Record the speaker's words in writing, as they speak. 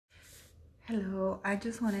Hello, I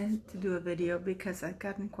just wanted to do a video because I've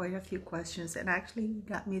gotten quite a few questions and actually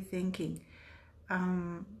got me thinking.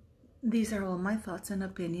 These are all my thoughts and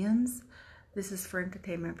opinions. This is for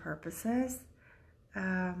entertainment purposes.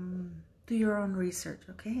 Do your own research,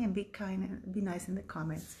 okay? And be kind and be nice in the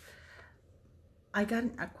comments. I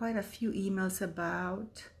got quite a few emails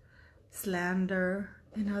about slander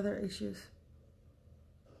and other issues.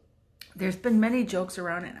 There's been many jokes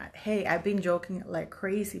around it. Hey, I've been joking like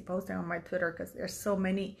crazy, posting on my Twitter because there's so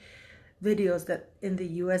many videos that in the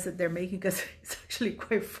US that they're making because it's actually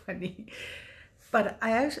quite funny. But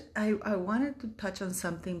I wanted to touch on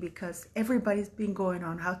something because everybody's been going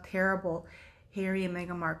on how terrible Harry and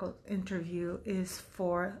Meghan Markle's interview is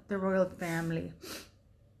for the royal family.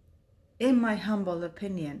 In my humble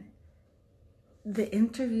opinion, the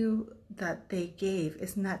interview that they gave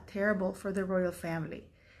is not terrible for the royal family.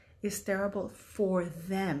 Is terrible for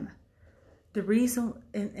them. The reason,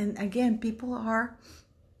 and again, people are,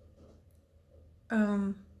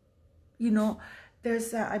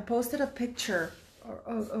 there's, I posted a picture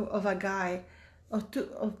of a guy, of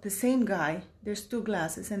the same guy. There's two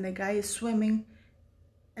glasses, and the guy is swimming,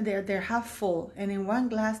 and they're half full. And in one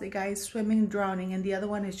glass, the guy is swimming, drowning, and the other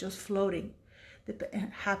one is just floating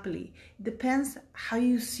happily. It depends how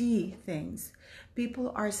you see things.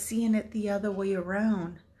 People are seeing it the other way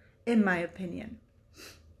around, in my opinion,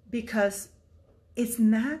 because it's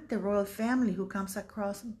not the royal family who comes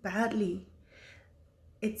across badly.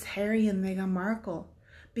 It's Harry and Meghan Markle,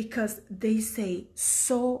 because they say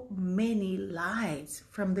so many lies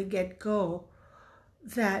from the get-go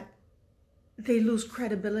that they lose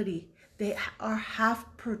credibility. They are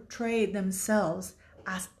half portrayed themselves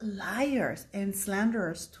as liars and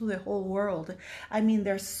slanderers to the whole world. I mean,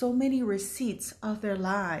 there's so many receipts of their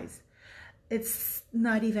lies. It's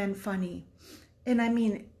not even funny. And I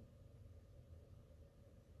mean,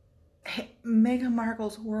 Meghan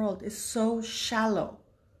Markle's world is so shallow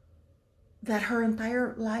that her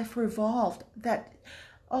entire life revolved that,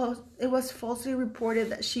 oh, it was falsely reported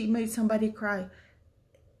that she made somebody cry.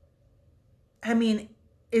 I mean,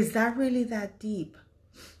 is that really that deep?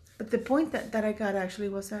 But the point that I got actually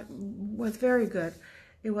was very good.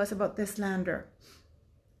 It was about the slander.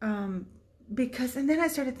 Because, and then I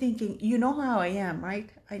started thinking, you know how I am, right?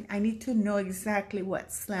 I need to know exactly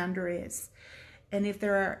what slander is and if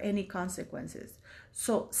there are any consequences.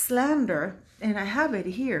 So slander, and I have it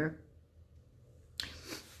here,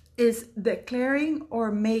 is declaring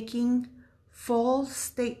or making false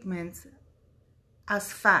statements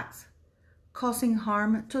as facts, causing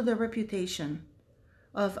harm to the reputation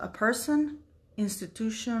of a person,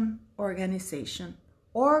 institution, organization,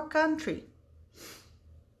 or country.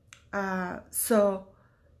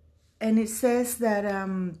 And it says that,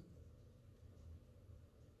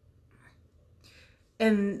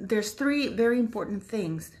 and there's three very important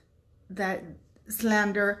things that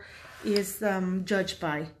slander is judged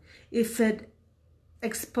by. If it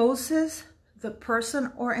exposes the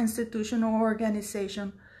person or institution or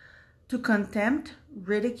organization to contempt,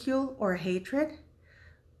 ridicule, or hatred,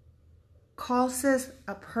 causes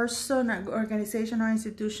a person, an organization, or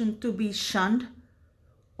institution to be shunned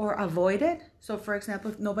or avoided. So for example,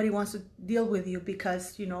 if nobody wants to deal with you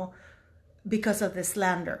because, because of the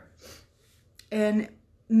slander, and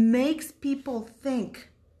makes people think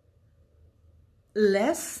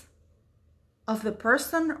less of the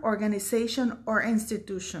person, organization, or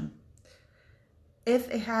institution if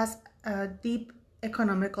it has a deep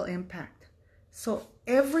economical impact. So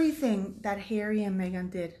everything that Harry and Meghan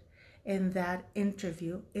did in that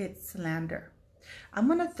interview, it's slander. I'm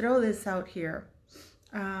gonna throw this out here.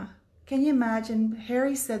 Can you imagine?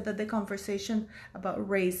 Harry said that the conversation about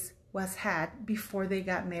race was had before they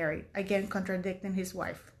got married. Again, contradicting his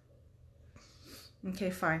wife. Okay,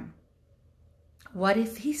 fine. What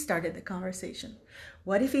if he started the conversation?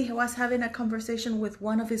 What if he was having a conversation with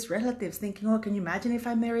one of his relatives thinking, oh, can you imagine if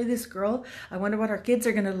I marry this girl? I wonder what our kids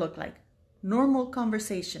are going to look like. Normal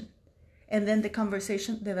conversation. And then the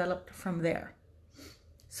conversation developed from there.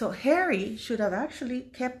 So Harry should have actually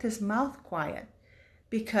kept his mouth quiet,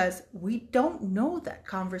 because we don't know that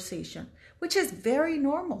conversation, which is very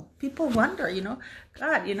normal. People wonder,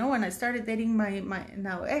 God, when I started dating my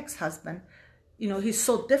now ex-husband, he's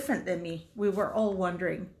so different than me. We were all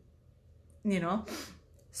wondering,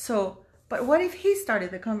 So, but what if he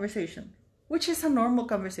started the conversation, which is a normal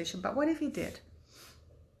conversation, but what if he did?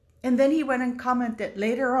 And then he went and commented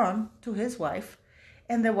later on to his wife,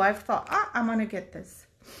 and the wife thought, I'm going to get this.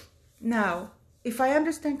 Now, if I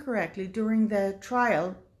understand correctly, during the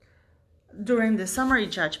trial, during the summary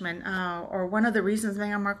judgment, or one of the reasons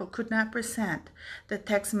Meghan Markle could not present the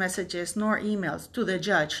text messages nor emails to the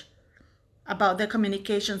judge about the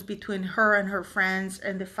communications between her and her friends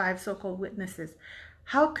and the 5 so-called witnesses.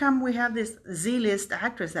 How come we have this Z-list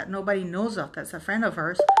actress that nobody knows of, that's a friend of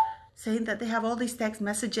hers, saying that they have all these text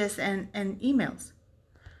messages and emails?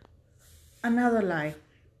 Another lie.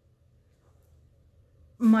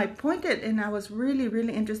 My point, and I was really,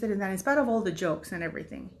 really interested in that, in spite of all the jokes and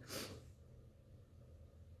everything,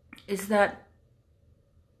 is that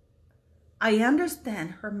I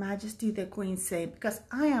understand Her Majesty the Queen saying, because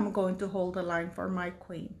I am going to hold the line for my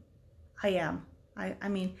queen. I am. I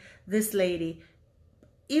mean, this lady,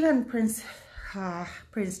 even Prince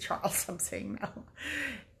Charles, I'm saying now,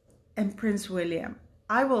 and Prince William,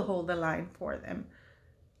 I will hold the line for them.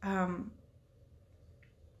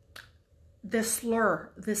 The slur,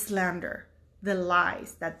 the slander, the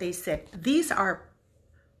lies that they said, these are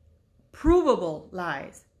provable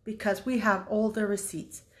lies because we have all the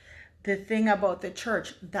receipts. The thing about the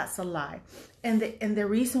church, that's a lie. And the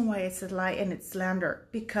reason why it's a lie and it's slander,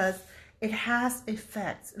 because it has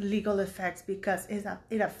effects, legal effects, because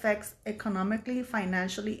it affects economically,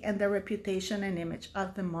 financially, and the reputation and image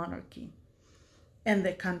of the monarchy and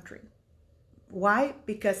the country. Why?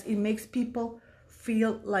 Because it makes people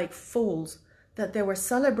feel like fools that they were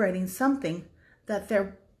celebrating something that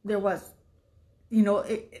there was, you know,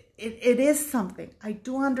 it is something. I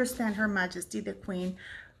do understand Her Majesty the Queen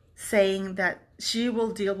saying that she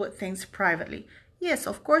will deal with things privately. Yes,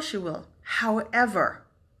 of course she will. However,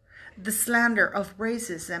 the slander of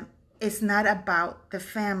racism is not about the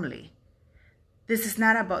family. This is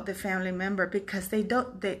not about the family member, because they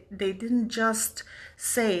didn't just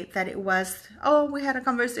say that it was, oh, we had a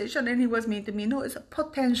conversation and he was mean to me. No, it's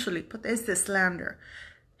potentially, but it's the slander.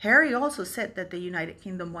 Harry also said that the United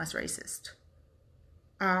Kingdom was racist.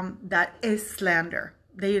 That is slander.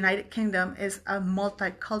 The United Kingdom is a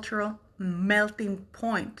multicultural melting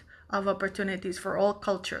point of opportunities for all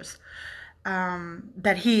cultures.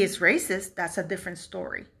 That he is racist, that's a different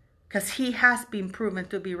story, because he has been proven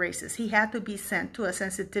to be racist. He had to be sent to a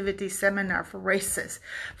sensitivity seminar for racists,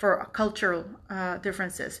 for cultural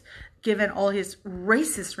differences, given all his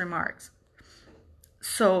racist remarks.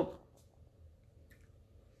 So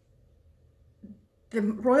the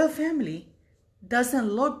royal family doesn't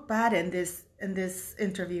look bad in this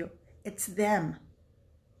interview. It's them.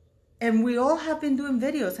 And we all have been doing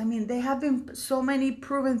videos. I mean, there have been so many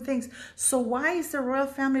proven things. So why is the royal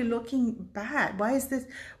family looking bad?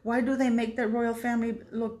 Why do they make the royal family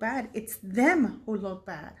look bad? It's them who look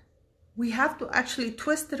bad. We have to actually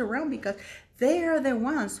twist it around, because they are the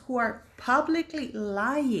ones who are publicly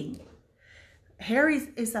lying. Harry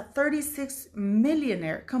is a 36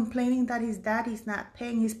 millionaire complaining that his daddy's not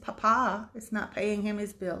paying, his papa is not paying him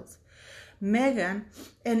his bills. Meghan,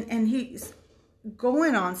 and he's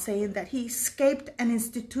going on saying that he escaped an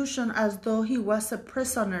institution as though he was a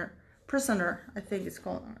prisoner, I think it's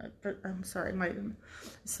called, I'm sorry,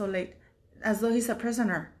 it's so late, as though he's a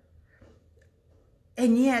prisoner.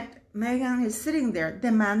 And yet Meghan is sitting there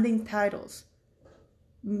demanding titles,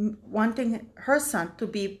 wanting her son to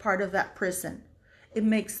be part of that prison. It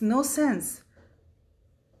makes no sense.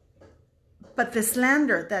 But the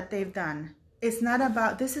slander that they've done is not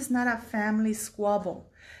about, this is not a family squabble.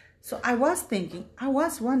 So I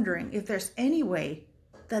was wondering if there's any way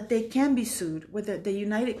that they can be sued, whether the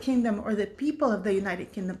United Kingdom or the people of the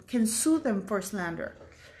United Kingdom can sue them for slander.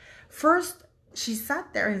 First, she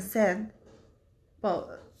sat there and said,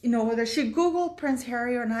 well, you know, whether she Googled Prince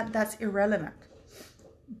Harry or not, that's irrelevant.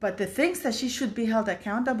 But the things that she should be held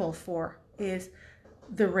accountable for is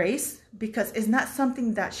the race, because it's not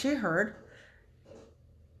something that she heard.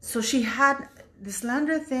 So she had the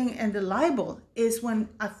slander thing, and the libel is when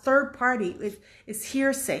a third party is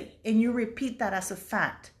hearsay and you repeat that as a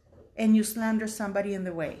fact and you slander somebody in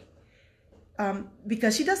the way.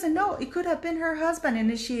 Because she doesn't know. It could have been her husband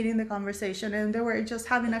initiating the conversation, and they were just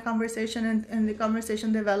having a conversation, and the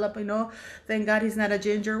conversation developed, you know, thank God he's not a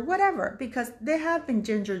ginger, whatever, because there have been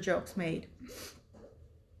ginger jokes made.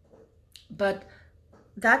 But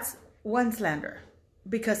that's one slander,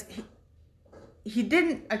 because he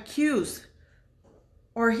didn't accuse,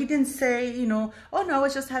 or he didn't say, you know, oh no, I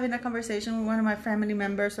was just having a conversation with one of my family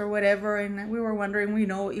members or whatever, and we were wondering, you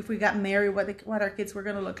know, if we got married, what our kids were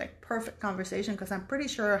going to look like. Perfect conversation, because I'm pretty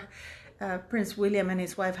sure Prince William and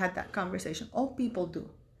his wife had that conversation. All people do.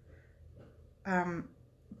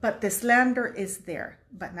 But the slander is there,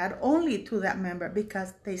 but not only to that member,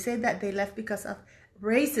 because they say that they left because of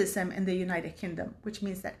racism in the United Kingdom, which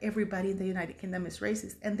means that everybody in the United Kingdom is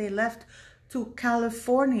racist, and they left to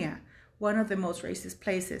California, one of the most racist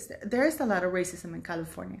places. There is a lot of racism in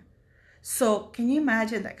California. So can you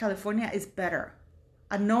imagine that California is better,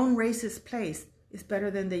 a known racist place, is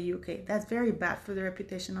better than the UK. That's very bad for the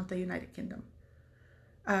reputation of the United Kingdom.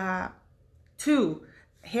 2,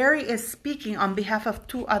 Harry is speaking on behalf of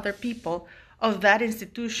 2 other people of that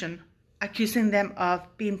institution, accusing them of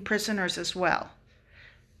being prisoners as well.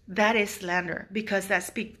 That is slander, because that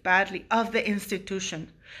speaks badly of the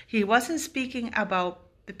institution. He wasn't speaking about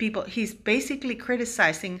the people. He's basically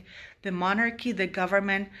criticizing the monarchy, the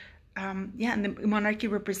government. And the monarchy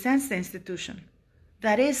represents the institution.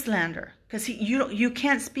 That is slander, because you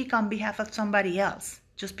can't speak on behalf of somebody else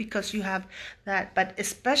just because you have that, but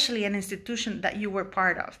especially an institution that you were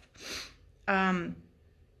part of.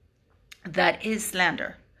 That is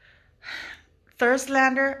slander. Third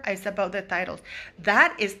slander is about the titles.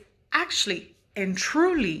 That is actually and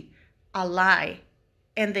truly a lie.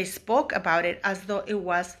 And they spoke about it as though it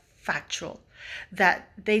was factual. That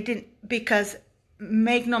they didn't, because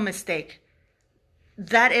make no mistake,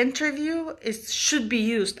 that interview should be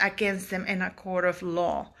used against them in a court of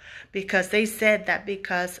law, because they said that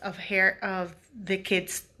because of the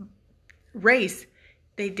kid's race,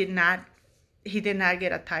 he did not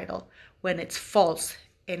get a title, when it's false.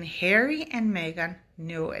 And Harry and Meghan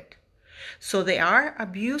knew it. So they are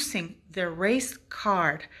abusing the race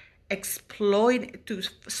card, exploit to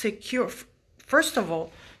secure, first of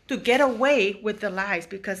all, to get away with the lies,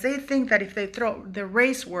 because they think that if they throw the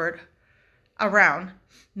race word around,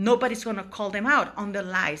 nobody's going to call them out on the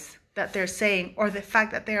lies that they're saying, or the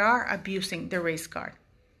fact that they are abusing the race card.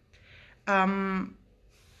 I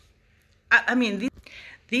mean,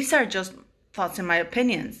 these are just thoughts and my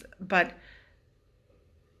opinions, but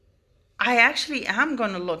I actually am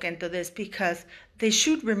going to look into this, because they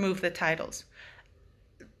should remove the titles.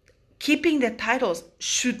 Keeping the titles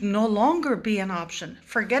should no longer be an option.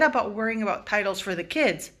 Forget about worrying about titles for the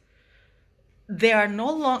kids. They are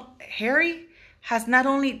no longer. Harry has not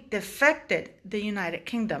only defected the United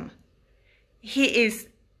Kingdom, he is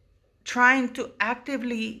trying to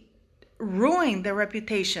actively ruin the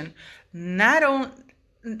reputation. Not only,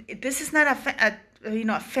 this is not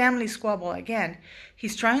a family squabble again.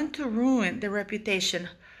 He's trying to ruin the reputation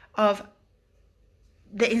of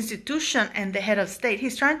the institution and the head of state.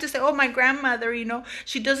 He's trying to say, oh, my grandmother,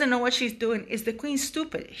 she doesn't know what she's doing. Is the queen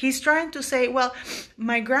stupid? He's trying to say, well,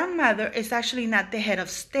 my grandmother is actually not the head of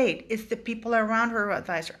state. It's the people around her who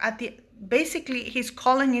advise her. Basically, he's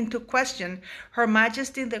calling into question Her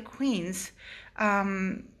Majesty the Queen's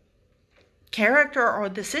character or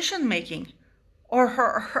decision making, or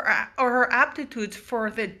her aptitudes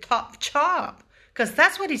for the top job, because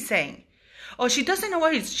that's what he's saying. Oh, she doesn't know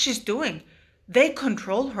what she's doing. They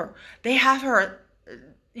control her. They have her,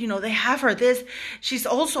 they have her this. She's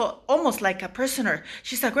also almost like a prisoner.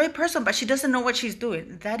 She's a great person, but she doesn't know what she's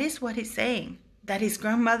doing. That is what he's saying. That his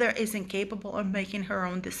grandmother is incapable of making her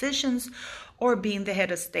own decisions or being the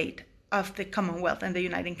head of state of the Commonwealth and the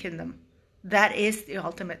United Kingdom. That is the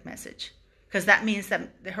ultimate message, because that means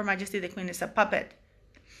that Her Majesty the Queen is a puppet.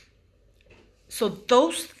 So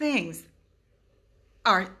those things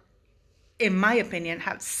are, in my opinion,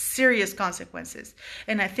 have serious consequences.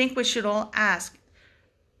 And I think we should all ask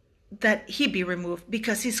that he be removed,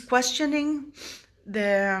 because he's questioning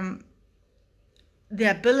the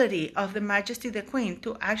ability of the Majesty the Queen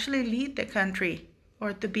to actually lead the country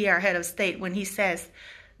or to be our head of state, when he says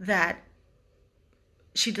that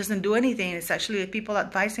she doesn't do anything. It's actually the people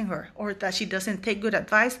advising her, or that she doesn't take good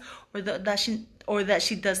advice, or that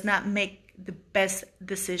she does not make the best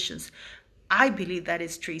decisions. I believe that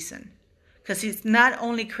is treason, because he's not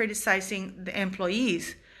only criticizing the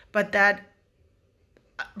employees, but that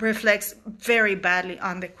reflects very badly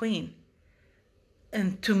on the Queen.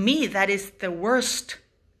 And to me, that is the worst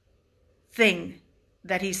thing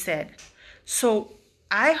that he said. So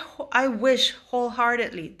I wish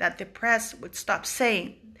wholeheartedly that the press would stop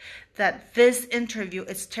saying that this interview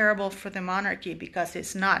is terrible for the monarchy, because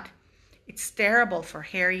it's not. It's terrible for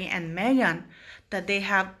Harry and Meghan that they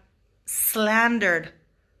have slandered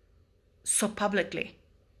so publicly,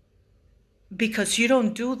 because you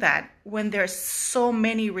don't do that when there's so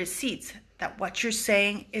many receipts that what you're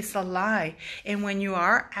saying is a lie. And when you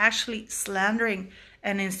are actually slandering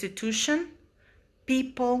an institution,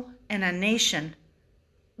 people, and a nation,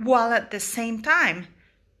 while at the same time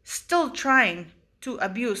still trying to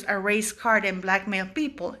abuse a race card and blackmail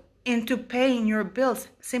people into paying your bills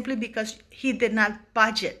simply because he did not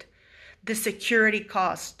budget the security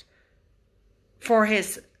cost for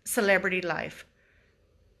his celebrity life.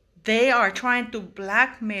 They are trying to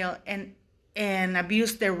blackmail and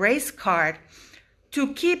abuse the race card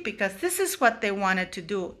to keep, because this is what they wanted to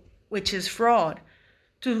do, which is fraud,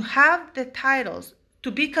 to have the titles, to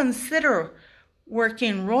be considered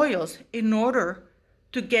working royals in order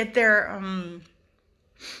to get their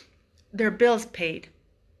their bills paid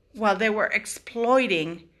while they were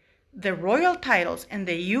exploiting the royal titles in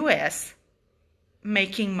the US,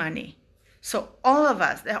 making money. So all of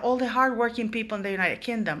us, all the hardworking people in the United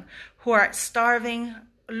Kingdom who are starving,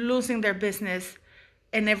 losing their business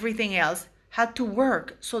and everything else, had to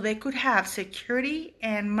work so they could have security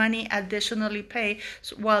and money additionally paid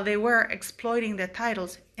while they were exploiting the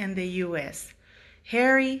titles in the US.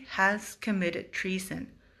 Harry has committed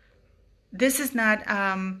treason. This is not,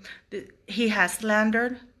 he has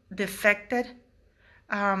slandered, defected,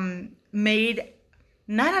 made,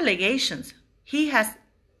 not allegations. He has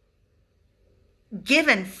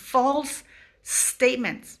given false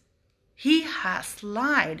statements. He has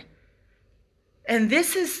lied. And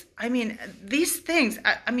this is, I mean, these things,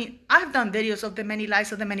 I mean, I've done videos of the many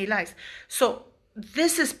lies of the many lies. So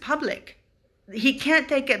this is public. He can't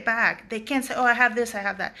take it back. They can't say, oh, I have this, I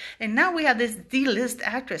have that. And now we have this D-list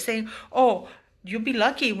actress saying, oh, you'll be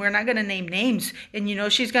lucky. We're not going to name names. And, you know,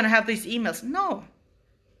 she's going to have these emails. No.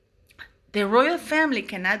 The royal family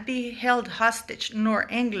cannot be held hostage, nor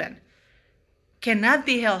England cannot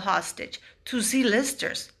be held hostage to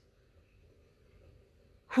Z-listers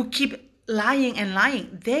who keep lying and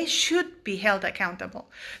lying. They should be held accountable.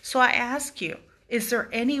 So I ask you, is there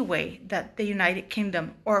any way that the United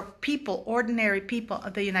Kingdom or people, ordinary people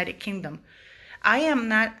of the United Kingdom, I am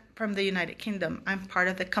not from the United Kingdom, I'm part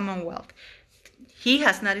of the Commonwealth. He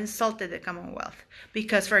has not insulted the Commonwealth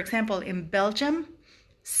because, for example, in Belgium,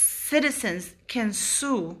 citizens can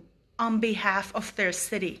sue on behalf of their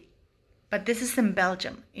city. But this is in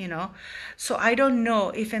Belgium, you know. So I don't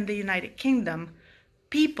know if in the United Kingdom,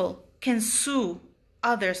 people can sue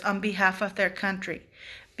others on behalf of their country,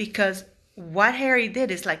 because what Harry did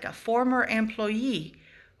is like a former employee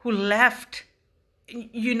who left.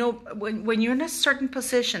 You know, when you're in a certain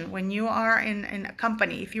position, when you are in a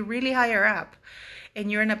company, if you're really higher up and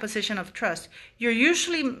you're in a position of trust, you're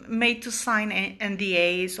usually made to sign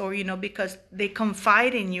NDAs, or, you know, because they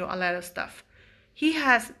confide in you a lot of stuff. He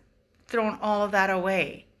has thrown all of that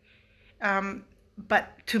away.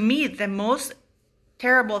 But to me, the most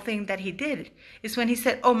terrible thing that he did is when he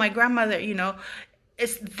said, oh, my grandmother, you know,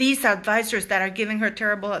 it's these advisors that are giving her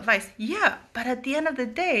terrible advice. Yeah, but at the end of the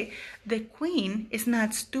day, the Queen is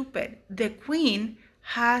not stupid. The Queen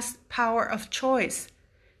has power of choice.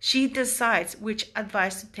 She decides which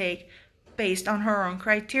advice to take based on her own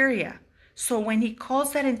criteria. So when he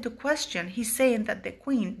calls that into question, he's saying that the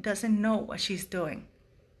Queen doesn't know what she's doing.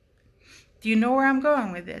 Do you know where I'm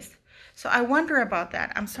going with this? So I wonder about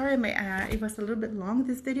that. I'm sorry it was a little bit long,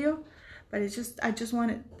 this video, but it's just, I just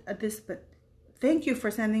wanted this, but thank you for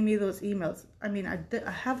sending me those emails. I mean, I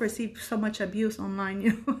have received so much abuse online,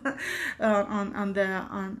 you know, on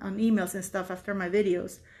emails and stuff after my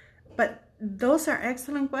videos. But those are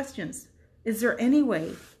excellent questions. Is there any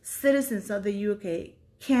way citizens of the UK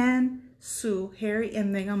can sue Harry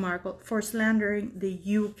and Meghan Markle for slandering the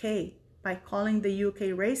UK by calling the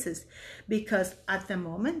UK racist? Because at the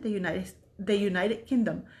moment, the United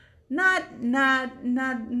Kingdom, not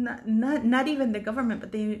even the government,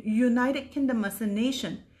 but the United Kingdom as a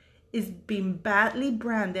nation is being badly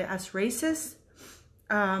branded as racist,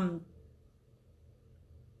 and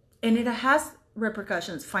it has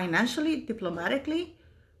repercussions financially, diplomatically,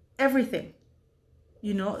 everything,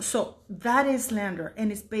 you know. So that is slander, and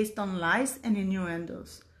it's based on lies and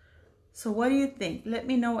innuendos. So what do you think? Let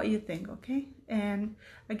me know what you think, okay? And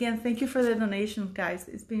again, thank you for the donation, guys.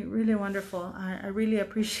 It's been really wonderful. I really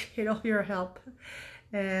appreciate all your help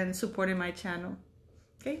and supporting my channel.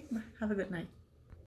 Okay, have a good night.